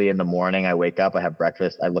usually in the morning I wake up, I have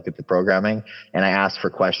breakfast, I look at the programming and I ask for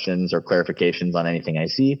questions or clarifications on anything I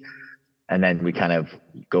see. And then we kind of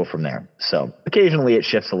go from there. So occasionally it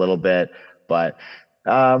shifts a little bit, but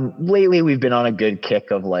lately we've been on a good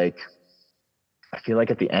kick of I feel like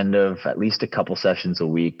at the end of at least a couple sessions a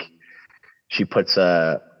week, she puts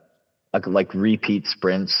repeat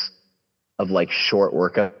sprints of short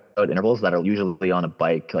workout intervals that are usually on a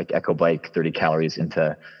bike, like Echo Bike, 30 calories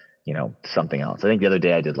into, something else. I think the other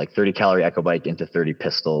day I did 30 calorie Echo Bike into 30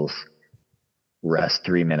 pistols, rest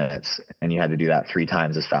 3 minutes. And you had to do that 3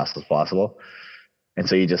 times as fast as possible. And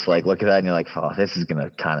so you just look at that and you're like, oh, this is going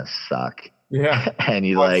to kind of suck. Yeah. And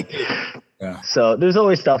you so there's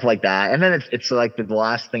always stuff like that. And then it's like the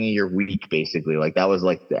last thing of your week, basically. That was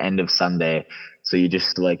the end of Sunday. So you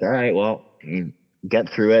just all right, well, you get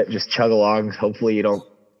through it, just chug along. Hopefully you don't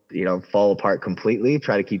fall apart completely.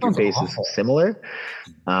 Try to keep your paces similar.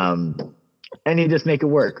 And you just make it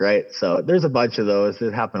work, right? So there's a bunch of those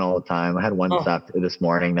that happen all the time. I had one this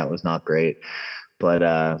morning that was not great, but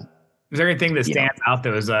is there anything that stands out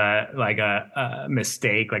that was a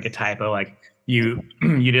mistake, like a typo? Like you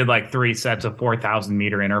did 3 sets of 4,000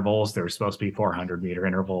 meter intervals. There were supposed to be 400 meter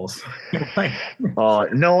intervals.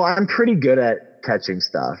 No, I'm pretty good at catching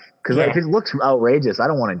stuff, because if it looks outrageous, I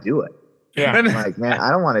don't want to do it. Yeah. I'm like, man, I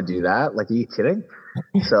don't want to do that. Are you kidding?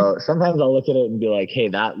 So sometimes I'll look at it and be like, hey,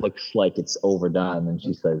 that looks like it's overdone. And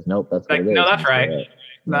she says, nope, that's what it is. No, that's right.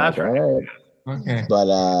 No, that's right. Okay. But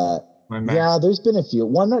yeah, there's been a few.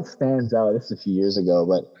 One that stands out, this is a few years ago,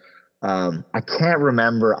 but I can't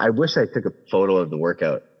remember. I wish I took a photo of the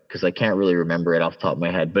workout, because I can't really remember it off the top of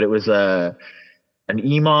my head. But it was an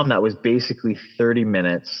EMOM that was basically 30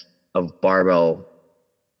 minutes of barbell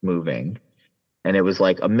moving. And it was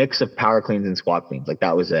a mix of power cleans and squat cleans.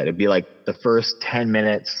 That was it. It'd be the first 10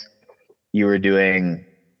 minutes you were doing,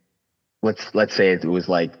 let's say it was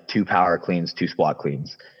 2 power cleans, 2 squat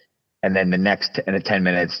cleans. And then the next 10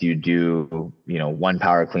 minutes you do, 1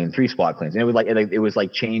 power clean, 3 squat cleans. And it was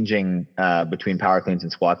changing between power cleans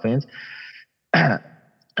and squat cleans.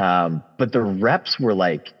 But the reps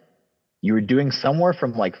were you were doing somewhere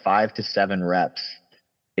from 5 to 7 reps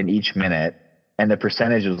in each minute. And the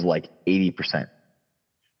percentage was 80%.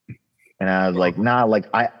 And I was like, nah,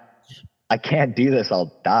 I can't do this.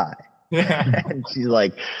 I'll die. Yeah. And she's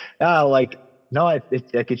like, oh, like, no,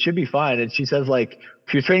 it should be fine. And she says, like,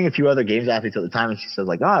 she was training a few other games athletes at the time, and she says,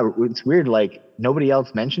 like, oh, it's weird, like nobody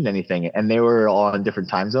else mentioned anything, and they were all in different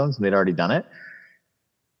time zones and they'd already done it.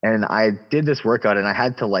 And I did this workout and I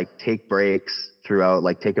had to like take breaks throughout,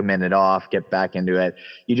 like take a minute off, get back into it.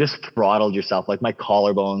 You just throttled yourself. Like my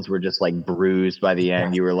collarbones were just like bruised by the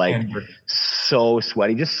end. You were like so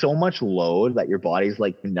sweaty, just so much load that your body's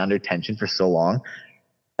like been under tension for so long.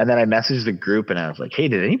 And then I messaged the group and I was like, hey,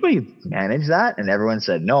 did anybody manage that? And everyone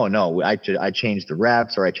said, no, I changed the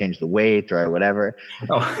reps, or I changed the weight, or whatever.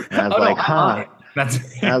 Oh. And I was like, huh. That's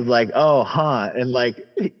And I was like, oh, huh. And like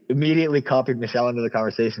immediately copied Michelle into the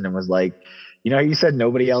conversation and was like, you know, you said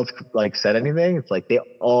nobody else like said anything. It's like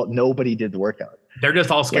nobody did the workout. they're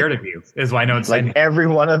just all scared of you, is why I know it's Like every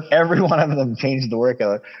one of them changed the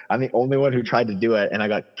workout. I'm the only one who tried to do it and I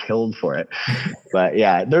got killed for it. But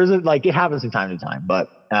yeah, it happens from time to time, but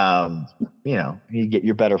you know,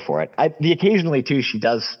 you're better for it. Occasionally too, she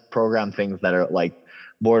does program things that are like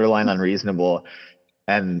borderline unreasonable,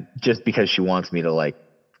 and just because she wants me to like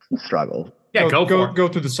struggle. Yeah, go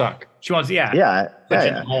through the suck. She wants, yeah. Yeah.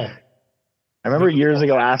 Yeah. I remember years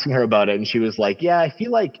ago asking her about it, and she was like, yeah, I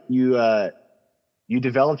feel like you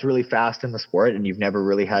developed really fast in the sport and you've never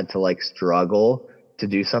really had to like struggle to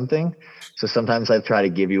do something. So sometimes I try to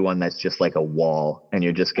give you one that's just like a wall, and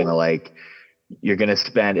you're just going to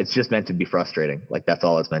it's just meant to be frustrating. Like that's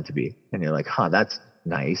all it's meant to be. And you're like, huh, that's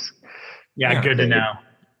nice. Yeah, good to know.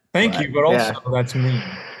 Thank you, but also that's me.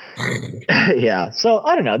 Yeah. So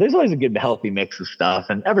I don't know. There's always a good healthy mix of stuff,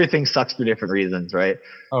 and everything sucks for different reasons, right?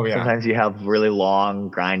 Oh yeah. Sometimes you have really long,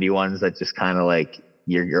 grindy ones that just kind of like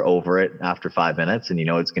you're over it after 5 minutes, and you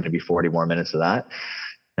know it's going to be 40 more minutes of that.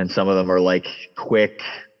 And some of them are like quick,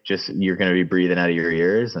 just you're going to be breathing out of your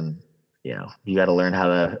ears, and you know you got to learn how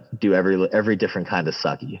to do every different kind of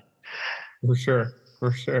sucky. For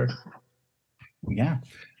sure. Yeah,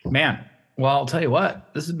 man. Well, I'll tell you what.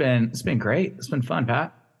 It's been great. It's been fun,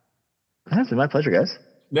 Pat. It's been my pleasure, guys.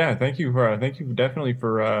 Yeah, thank you definitely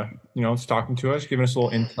for talking to us, giving us a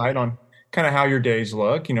little insight on kind of how your days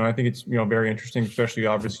look. You know, I think it's very interesting, especially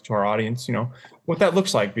obviously to our audience. You know what that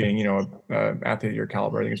looks like being athlete at your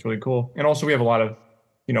caliber. I think it's really cool. And also we have a lot of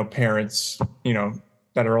parents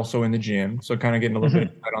that are also in the gym, so kind of getting a little bit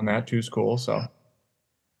of insight on that too is cool. So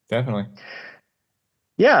definitely.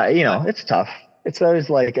 Yeah, it's tough. It's always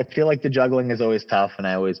like I feel like the juggling is always tough, and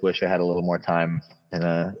I always wish I had a little more time.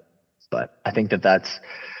 But I think that's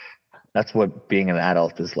what being an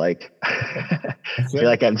adult is like. I feel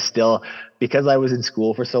like I'm still, because I was in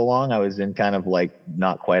school for so long, I was in kind of like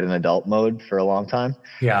not quite an adult mode for a long time.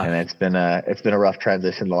 Yeah. And it's been a rough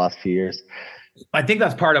transition the last few years. I think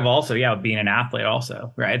that's part of also, being an athlete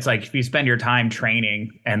also, right? It's like if you spend your time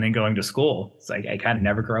training and then going to school, it's like I kind of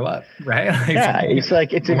never grow up, right?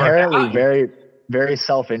 It's inherently very, very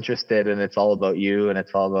self-interested, and it's all about you, and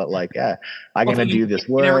it's all about like, I'm going to do this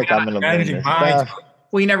work. I'm going to learn this stuff.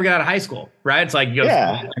 Well, you never got out of high school, right? It's like you go to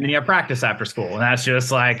school and then you have practice after school. And that's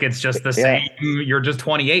just like, it's just the same. You're just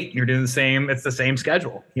 28. You're doing the same. It's the same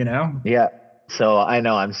schedule, Yeah. So I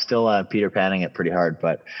know I'm still Peter Panning it pretty hard,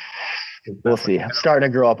 but we'll see. I'm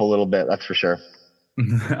starting to grow up a little bit. That's for sure.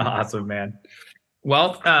 Awesome, man.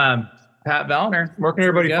 Well, Pat Vellner, where can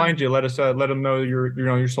everybody find you? Let them know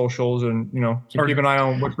your socials, and keep an eye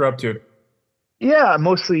on what you're up to. Yeah,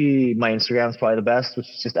 mostly my Instagram is probably the best, which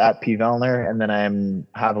is just @pvellner, and then I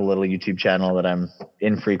have a little YouTube channel that I'm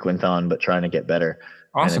infrequent on, but trying to get better.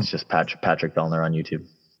 Awesome. And it's just Patrick Vellner on YouTube.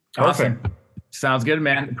 Awesome. Sounds good,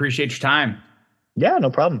 man. Appreciate your time. Yeah, no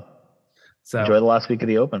problem. So enjoy the last week of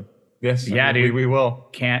the Open. Yes. Yeah, dude. We will.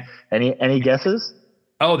 Can't. Any guesses?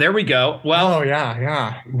 Oh, there we go. Well,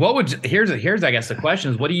 yeah. Here's I guess the question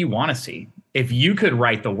is, what do you want to see? If you could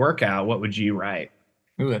write the workout, what would you write?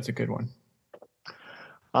 Ooh, that's a good one.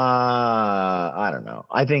 I don't know.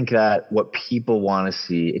 I think that what people want to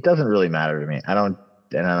see, it doesn't really matter to me. I don't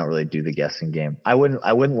really do the guessing game. I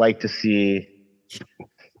wouldn't like to see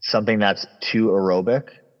something that's too aerobic.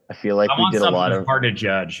 I feel like we did a lot of hard to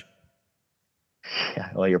judge. Yeah,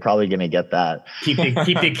 well, you're probably going to get that. Keep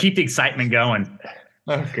the excitement going.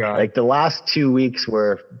 Oh God. Like the last 2 weeks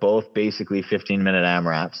were both basically 15-minute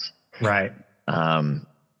AMRAPs. Right.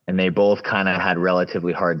 And they both kind of had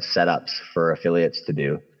relatively hard setups for affiliates to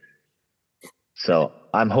do. So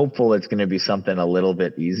I'm hopeful it's going to be something a little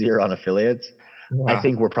bit easier on affiliates. Yeah. I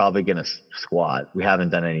think we're probably going to squat. We haven't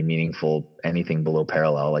done anything below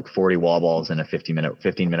parallel, like 40 wall balls in a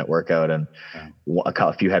 15-minute workout, and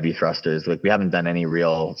a few heavy thrusters. Like we haven't done any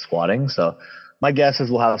real squatting. So my guess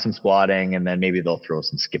is we'll have some squatting, and then maybe they'll throw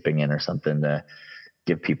some skipping in or something to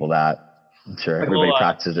give people that. I'm sure Like a everybody little,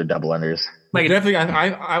 practices their double unders. like Definitely,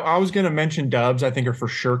 I was going to mention dubs. I think are for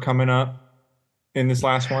sure coming up in this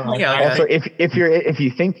last one. Yeah, Also, if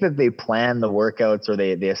you think that they plan the workouts or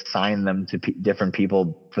they assign them to different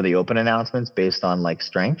people for the open announcements based on like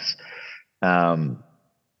strengths, I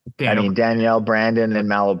mean Danielle Brandon and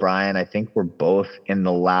Mal O'Brien, I think were both in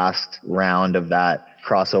the last round of that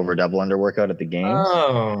crossover double under workout at the games.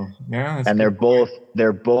 Oh, yeah, that's and good.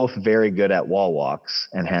 they're both very good at wall walks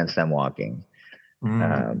and handstand walking.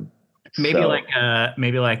 maybe so-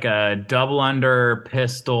 like a double under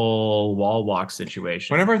pistol wall walk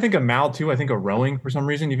situation. Whenever I think of Mal too, I think of rowing for some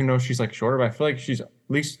reason, even though she's like shorter. But I feel like she's at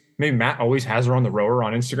least maybe Matt always has her on the rower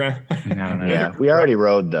on Instagram. I don't know. Yeah, we already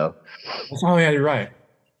rode though. Oh yeah, you're right.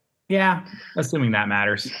 Yeah, assuming that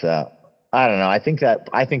matters. So I don't know. I think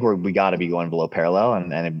we got to be going below parallel,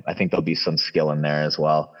 and I think there'll be some skill in there as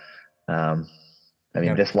well. I mean,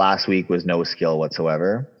 Yeah. this last week was no skill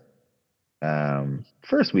whatsoever.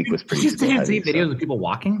 First week was pretty. You just didn't see skill-heavy, videos so- of people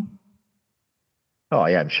walking. Oh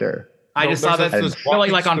yeah, I'm sure. I No, just saw there's that this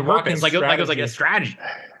like walking- on the walking purpose, like it was like a strategy.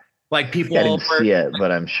 Like people I didn't were- see it,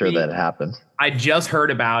 but I'm sure that it happened. I just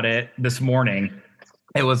heard about it this morning.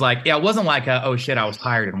 It was like, yeah, it wasn't like oh shit, I was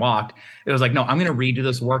tired and walked. It was like, no, I'm going to redo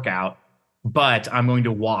this workout, but I'm going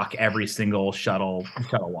to walk every single shuttle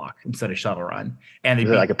walk instead of shuttle run. And Is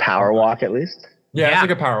it like a power walk at least? Yeah, it's like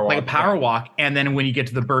a power walk. like a power walk. And then when you get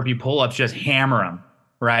to the burpee pull-ups, just hammer them,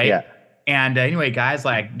 right? Yeah. And anyway, guys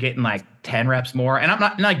like getting like 10 reps more, and I'm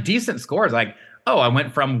not like decent scores. Like, oh, I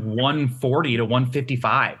went from 140 to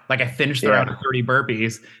 155. Like I finished the Yeah. round of 30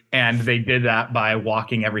 burpees, and they did that by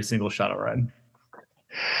walking every single shuttle run.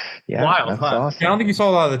 Yeah, Wild, that's huh? I awesome. don't think you saw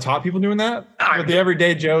a lot of the top people doing that, but the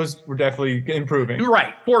everyday Joes were definitely improving.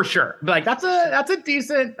 Right, for sure. But like that's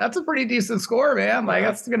a pretty decent score, man. Like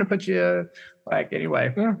that's gonna put you like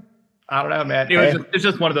anyway. Yeah. I don't know, man. It's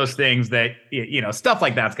just one of those things that you know, stuff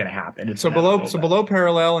like that's gonna happen. It's So inevitable, below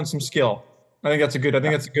parallel and some skill. I think that's a good. I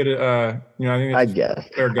think I that's guess.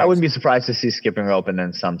 fair guess. I wouldn't be surprised to see skipping rope and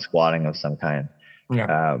then some squatting of some kind.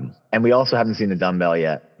 Yeah. And we also haven't seen the dumbbell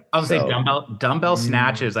yet. I was saying So- dumbbell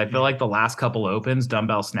snatches. I feel like the last couple opens,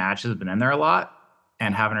 dumbbell snatches have been in there a lot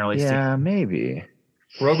and haven't really seen. Yeah, maybe.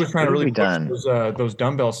 Rogue was trying to What have really we push done? those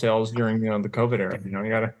dumbbell sales during the COVID era. You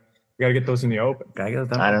gotta get those in the open. Gotta get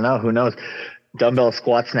those I don't know. Who knows? Dumbbell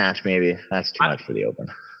squat snatch, maybe. That's too much for the open.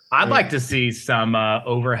 I'd like to see some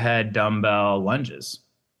overhead dumbbell lunges.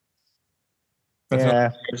 That's Yeah.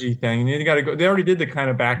 not a strategy thing. You gotta go. They already did the kind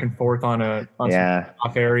of back and forth on Yeah. some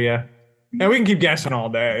off area. And we can keep guessing all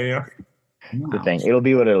day. The thing. It'll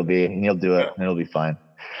be what it'll be, and you'll do it, and it'll be fine.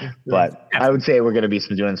 But I would say we're going to be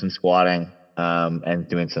doing some squatting and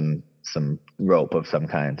doing some rope of some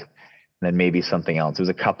kind. And then maybe something else. It was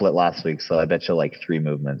a couplet last week, so I bet you like 3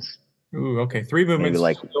 movements. Ooh, okay. 3 movements,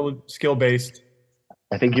 like- skill based.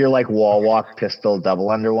 I think your like wall walk, pistol, double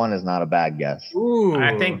under one is not a bad guess. Ooh,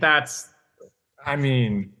 I think that's I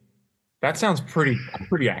mean, that sounds pretty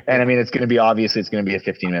accurate. And I mean, it's going to be a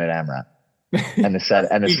 15-minute AMRAP. And the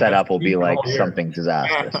setup will be like something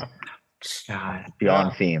disastrous God.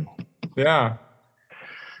 beyond theme. Yeah.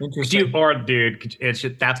 Could Interesting. you, or dude, it's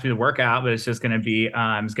just, that's the workout, but it's just going to be,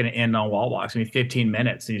 it's going to end on wall walks. I mean, 15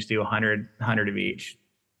 minutes and you just do 100 of each.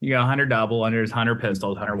 You got 100 double unders, 100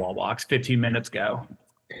 pistols, 100 wall walks, 15 minutes go.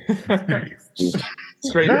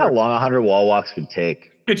 Straight You know how long 100 wall walks would take?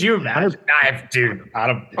 Could you imagine? Dude, I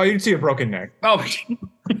don't, Oh, you'd see a broken neck. oh,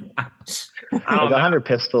 I Like don't know. 100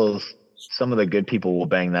 pistols, some of the good people will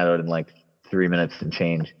bang that out in like 3 minutes and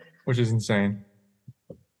change, Which is insane.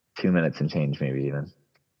 2 minutes and change, maybe even.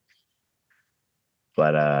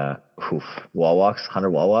 But wall walks, 100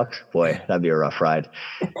 wall walks, boy, that'd be a rough ride.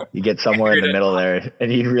 You get somewhere in the middle there,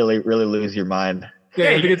 and you'd really, really lose your mind.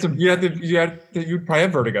 Yeah, you have to get some. You'd probably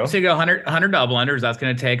have vertigo. So you go 100 double unders. That's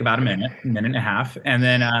going to take about a minute and a half, and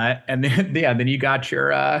then then you got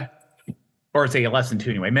your or say less than 2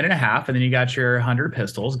 anyway, minute and a half, and then you got your 100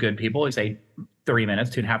 pistols. Good people, you say 3 minutes,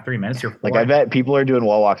 2.5, 3 minutes. You're Like I bet people are doing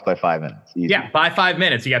wall walks by 5 minutes. Easy. yeah, by 5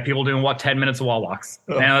 minutes, you got people doing 10 minutes of wall walks.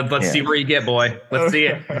 Now let's Yeah. see where you get, boy. Let's see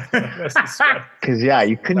it. Because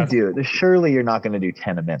you couldn't do it. Surely you're not going to do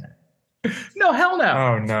 10 a minute. No, hell no.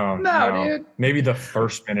 Oh no, No, dude. Maybe the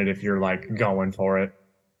first minute if you're like going for it.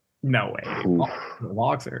 No way. Oof.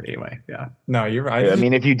 Walks are anyway. Yeah. No, you're right. I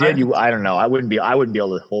mean, if you did, I don't know. I wouldn't be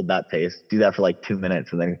able to hold that pace. Do that for like 2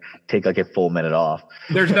 minutes and then take like a full minute off.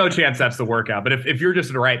 There's no chance that's the workout. But if you're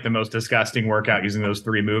just to write the most disgusting workout using those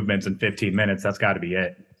 3 movements in 15 minutes, that's got to be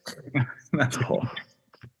it. That's cool.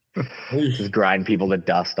 Just grind people to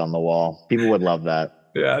dust on the wall. People would love that.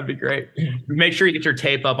 Yeah, that'd be great. Make sure you get your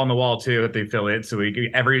tape up on the wall too at the affiliate, so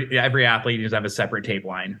every athlete needs to have a separate tape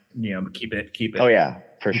line. Keep it. Oh yeah,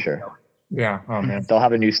 for sure. Yeah. Oh man. They'll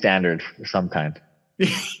have a new standard of some kind.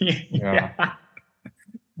 Yeah.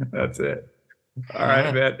 That's it. All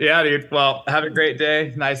right, man. Yeah, dude. Well, have a great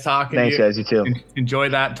day. Nice talking Thanks, to you. guys. You too. Enjoy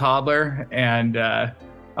that toddler, and I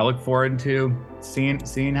look forward to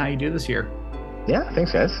seeing how you do this year. Yeah.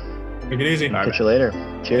 Thanks, guys. Take it easy. Catch you later.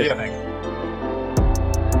 Cheers. Yeah, thanks.